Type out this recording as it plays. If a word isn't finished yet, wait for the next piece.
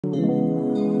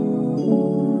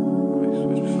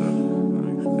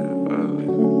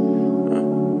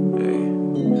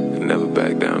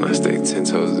like 10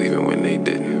 toes even when they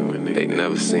didn't. They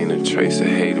never seen a trace of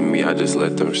hate in me, I just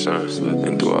let them shine.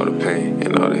 And through all the pain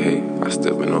and all the hate, I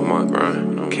still been on my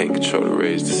grind. Can't control the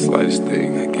rage, the slightest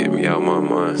thing that get me out my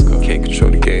mind. Can't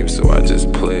control the game, so I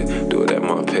just play it, do it at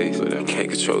my pace. Can't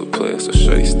control the player, so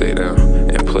shorty stay down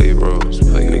and play your role.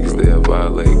 Niggas they'll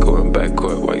violate, going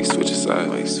backcourt while you switch aside.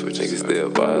 Niggas they'll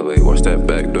violate, watch that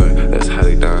back door, that's how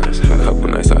they die. A couple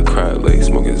nights I cried late,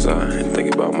 smoking Zion, and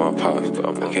thinking about my pops.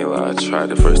 I can't lie, I tried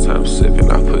the first time sipping,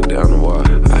 I put down the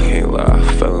water. I can't lie,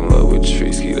 I fell in love with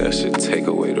Treesky, that shit take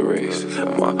away the race.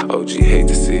 My OG hate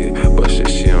to see it, but shit,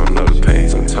 she don't know the pain.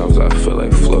 Sometimes I feel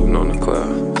like floating on the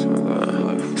cloud.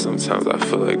 Sometimes I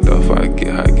feel like though if I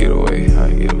get away.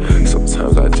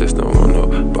 Sometimes I just don't want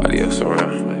nobody else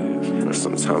around.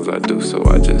 Sometimes I do, so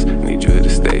I just need you here to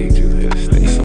stay.